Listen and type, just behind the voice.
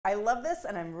I love this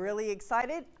and I'm really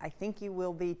excited. I think you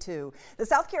will be too. The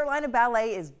South Carolina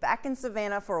Ballet is back in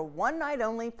Savannah for a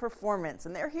one-night-only performance,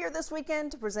 and they're here this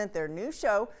weekend to present their new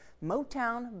show,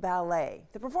 Motown Ballet.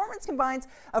 The performance combines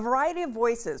a variety of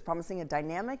voices, promising a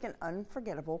dynamic and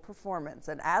unforgettable performance.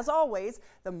 And as always,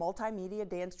 the multimedia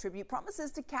dance tribute promises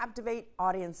to captivate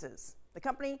audiences. The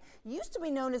company used to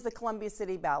be known as the Columbia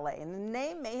City Ballet, and the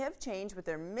name may have changed, but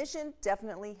their mission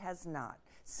definitely has not.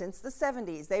 Since the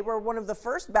 70s, they were one of the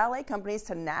first ballet companies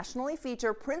to nationally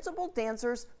feature principal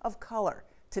dancers of color.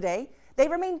 Today, they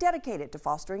remain dedicated to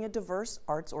fostering a diverse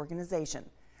arts organization.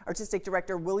 Artistic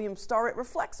Director William Starrett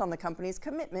reflects on the company's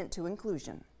commitment to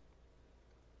inclusion.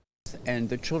 And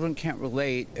the children can't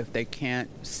relate if they can't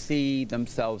see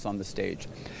themselves on the stage.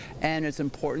 And it's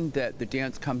important that the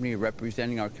dance company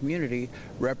representing our community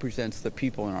represents the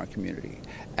people in our community.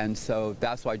 And so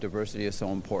that's why diversity is so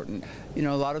important. You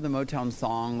know, a lot of the Motown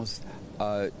songs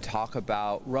talk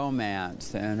about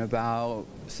romance and about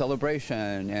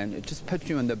celebration, and it just puts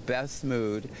you in the best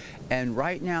mood. And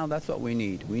right now, that's what we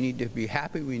need. We need to be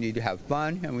happy, we need to have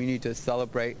fun, and we need to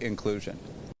celebrate inclusion.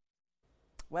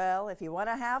 Well, if you want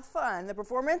to have fun, the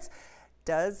performance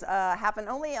does happen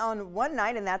only on one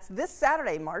night, and that's this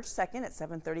Saturday, March 2nd at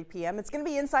 7:30 p.m. It's going to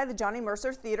be inside the Johnny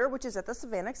Mercer Theater, which is at the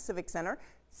Savannah Civic Center.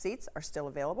 Seats are still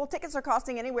available. Tickets are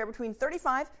costing anywhere between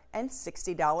 $35 and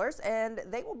 $60, and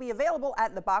they will be available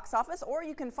at the box office, or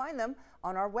you can find them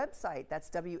on our website. That's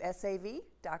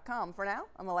WSAV.com. For now,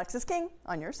 I'm Alexis King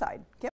on your side. Kim?